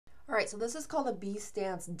All right, so this is called a B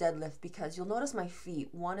stance deadlift because you'll notice my feet,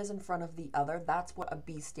 one is in front of the other. That's what a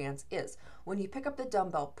B stance is. When you pick up the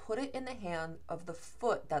dumbbell, put it in the hand of the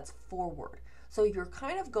foot that's forward. So you're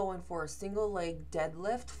kind of going for a single leg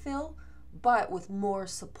deadlift fill, but with more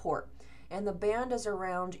support. And the band is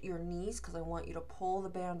around your knees because I want you to pull the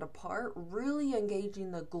band apart, really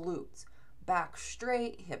engaging the glutes. Back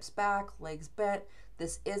straight, hips back, legs bent.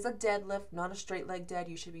 This is a deadlift, not a straight leg dead.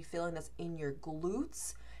 You should be feeling this in your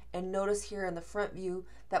glutes. And notice here in the front view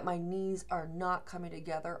that my knees are not coming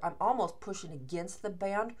together. I'm almost pushing against the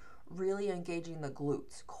band, really engaging the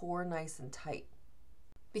glutes, core nice and tight.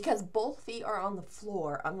 Because both feet are on the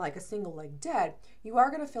floor, unlike a single leg dead, you are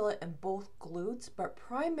going to feel it in both glutes, but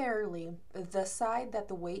primarily the side that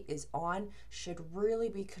the weight is on should really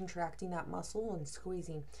be contracting that muscle and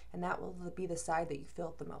squeezing, and that will be the side that you feel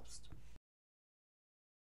it the most.